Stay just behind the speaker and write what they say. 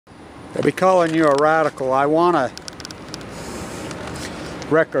They'll be calling you a radical. I want a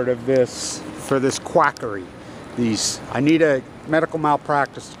record of this for this quackery. I need a medical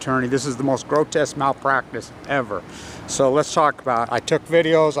malpractice attorney. This is the most grotesque malpractice ever. So let's talk about it. I took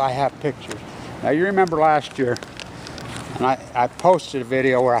videos, I have pictures. Now you remember last year, and I posted a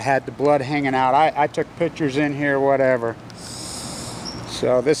video where I had the blood hanging out. I took pictures in here, whatever.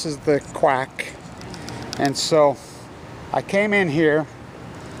 So this is the quack. And so I came in here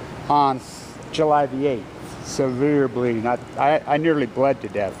on July the 8th, severe bleeding. I nearly bled to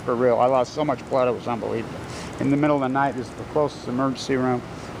death, for real. I lost so much blood, it was unbelievable. In the middle of the night, this is the closest emergency room.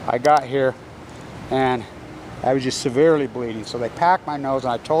 I got here and I was just severely bleeding. So they packed my nose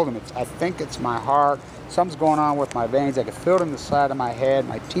and I told them, I think it's my heart. Something's going on with my veins. I could feel it in the side of my head.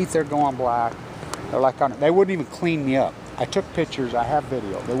 My teeth are going black. They're like, they wouldn't even clean me up. I took pictures, I have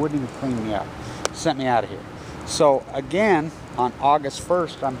video. They wouldn't even clean me up. Sent me out of here. So again, on August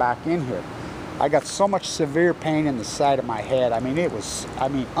 1st, I'm back in here. I got so much severe pain in the side of my head. I mean, it was,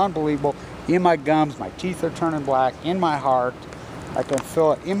 unbelievable. In my gums, my teeth are turning black. In my heart, I can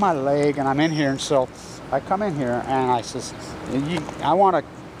feel it in my leg, and I'm in here. And so I come in here, and I says, I want a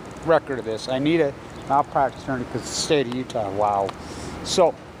record of this. I need a malpractice attorney because the state of Utah, wow.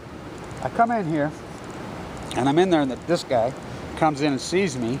 So I come in here, and I'm in there, and this guy comes in and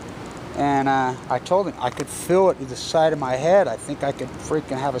sees me. And I told him I could feel it in the side of my head. I think I could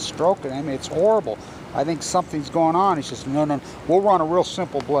freaking have a stroke. I mean, it's horrible. I think something's going on. He says, no, we'll run a real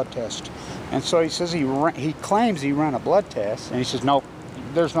simple blood test. And so he says he claims he ran a blood test. And he says, no,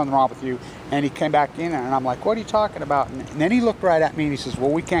 there's nothing wrong with you. And he came back in there, and I'm like, what are you talking about? And then he looked right at me, and he says,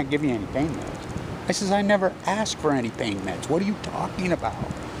 well, we can't give you any pain meds. I says, I never asked for any pain meds. What are you talking about?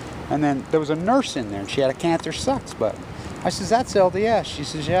 And then there was a nurse in there, and she had a cancer sucks button. I says, that's LDS. She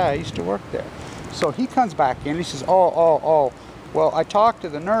says, yeah, I used to work there. So he comes back in, he says, oh. Well, I talked to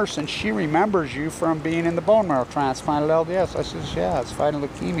the nurse, and she remembers you from being in the bone marrow transplant at LDS. I says, yeah, I was fighting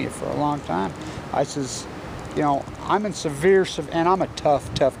leukemia for a long time. I says, you know, I'm in severe, and I'm a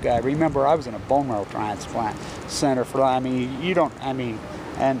tough guy. Remember, I was in a bone marrow transplant center for, and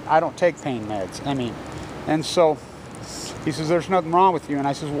I don't take pain meds. And so he says, there's nothing wrong with you. And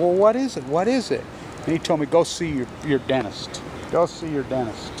I says, well, what is it? What is it? And he told me, go see your dentist. Go see your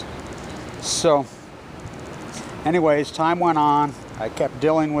dentist. So anyways, time went on. I kept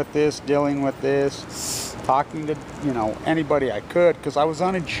dealing with this, talking to, anybody I could, because I was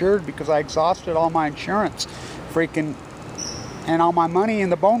uninsured because I exhausted all my insurance, and all my money in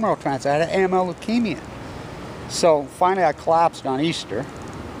the bone marrow transplant. I had AML leukemia. So finally I collapsed on Easter.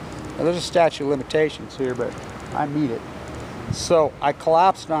 Now, there's a statute of limitations here, but I meet it. So I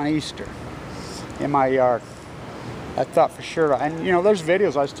collapsed on Easter in my yard. I thought for sure, and there's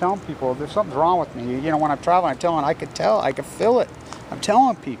videos. I was telling people there's something's wrong with me. When I'm traveling, I'm telling, I could tell, I could feel it. I'm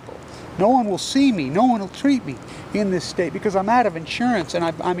telling people, no one will see me, no one will treat me in this state because I'm out of insurance, and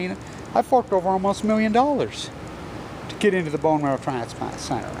I forked over almost $1 million to get into the bone marrow transplant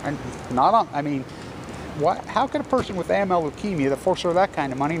center. And how could a person with AML leukemia that forks over that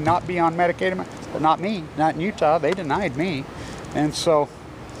kind of money not be on medicated? But not me, not in Utah. They denied me, and so.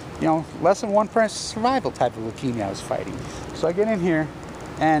 Less than 1% survival type of leukemia I was fighting. So I get in here,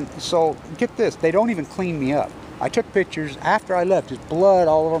 and so get this, they don't even clean me up. I took pictures after I left, just blood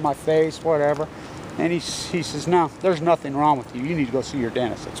all over my face, whatever. And he says, no, there's nothing wrong with you. You need to go see your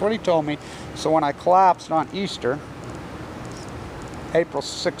dentist. That's what he told me. So when I collapsed on Easter, April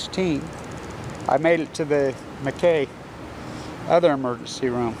 16th, I made it to the McKay other emergency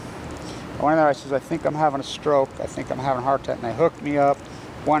room. I went in there, I says, I think I'm having a stroke. I think I'm having a heart attack. And they hooked me up.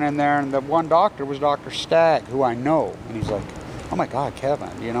 Went in there, and the one doctor was Dr. Stagg, who I know. And he's like, oh my God, Kevin,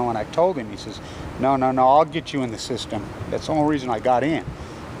 and I told him, he says, no, I'll get you in the system. That's the only reason I got in.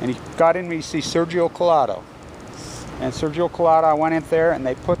 And he got in me to see Sergio Collado. And Sergio Collado, I went in there, and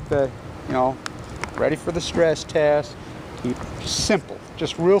they put the, ready for the stress test. Simple,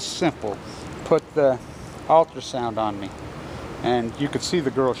 just real simple. Put the ultrasound on me. And you could see the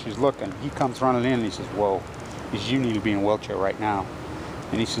girl, she's looking. He comes running in, and he says, whoa, he says, you need to be in a wheelchair right now.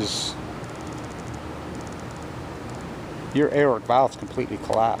 And he says, your aortic valve's completely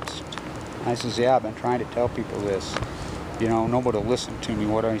collapsed. And I says, yeah, I've been trying to tell people this. Nobody will listen to me.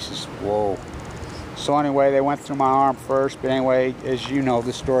 He says, whoa. So anyway, they went through my arm first. But anyway, as you know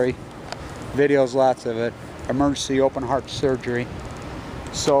the story, videos, lots of it. Emergency open heart surgery.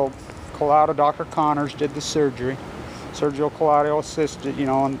 So Collado, Dr. Connors did the surgery. Sergio Collado assisted,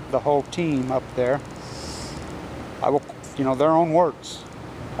 and the whole team up there. I will, their own words.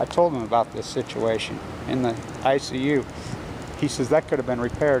 I told him about this situation in the ICU. He says that could have been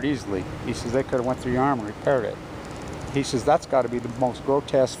repaired easily. He says they could have went through your arm and repaired it. He says, that's got to be the most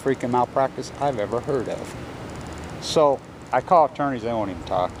grotesque freaking malpractice I've ever heard of. So I call attorneys, they won't even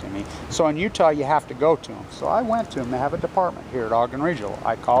talk to me. So in Utah, you have to go to them. So I went to them. They have a department here at Ogden Regional.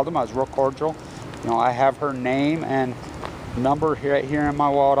 I called them. I was real cordial. You know, I have her name and number right here in my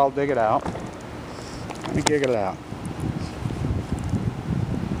wallet. I'll dig it out. Let me dig it out.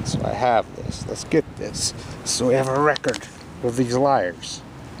 So I have this. Let's get this. So we have a record of these liars,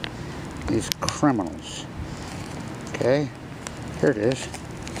 these criminals. Okay, here it is.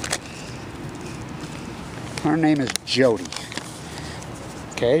 Her name is Jody.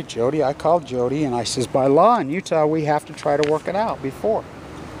 Okay, Jody, I called Jody and I says, by law in Utah, we have to try to work it out before.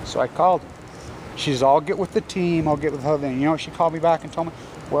 So I called her. She says, I'll get with the team, I'll get with her then. You know, she called me back and told me,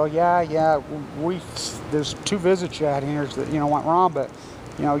 well, yeah, there's 2 visits you had here that, you know, went wrong, but,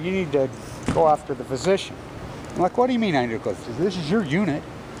 you know, you need to go after the physician. I'm like, what do you mean I need to go? This is your unit.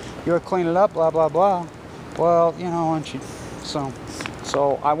 You gotta clean it up, blah, blah, blah. Well, you know, and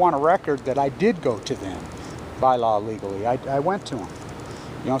so I want a record that I did go to them by law legally. I went to them.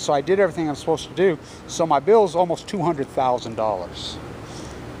 You know, so I did everything I'm supposed to do. So my bill is almost $200,000.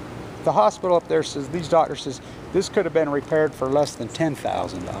 The hospital up there says, these doctors says, this could have been repaired for less than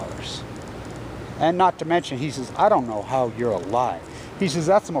 $10,000. And not to mention, he says, I don't know how you're alive. He says,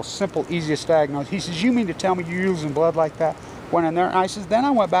 that's the most simple, easiest diagnosis. He says, you mean to tell me you're losing blood like that? Went in there, and I says, then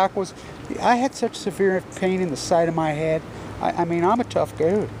I went back, I had such severe pain in the side of my head. I mean, I'm a tough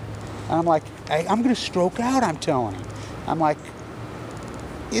dude. And I'm like, I'm going to stroke out, I'm telling him. I'm like,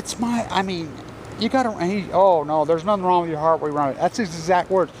 I mean, you got to, oh no, there's nothing wrong with your heart, we run it. That's his exact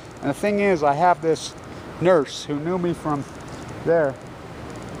words. And the thing is, I have this nurse who knew me from there,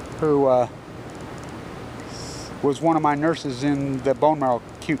 who was one of my nurses in the bone marrow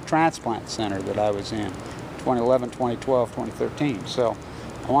acute transplant center that I was in 2011, 2012, 2013. So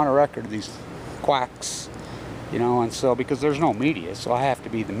I want a record of these quacks, you know, and so because there's no media, so I have to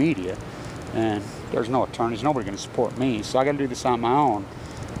be the media, and there's no attorneys, nobody going to support me, so I got to do this on my own,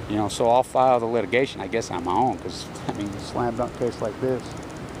 you know. So I'll file the litigation, I guess, on my own, because I mean, a slam dunk case like this,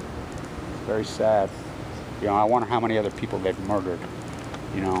 very sad. You know, I wonder how many other people they've murdered,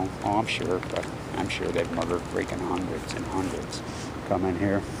 you know. Oh, I'm sure, but I'm sure they've murdered freaking hundreds and hundreds. Come in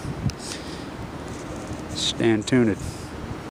here. Stand tuned.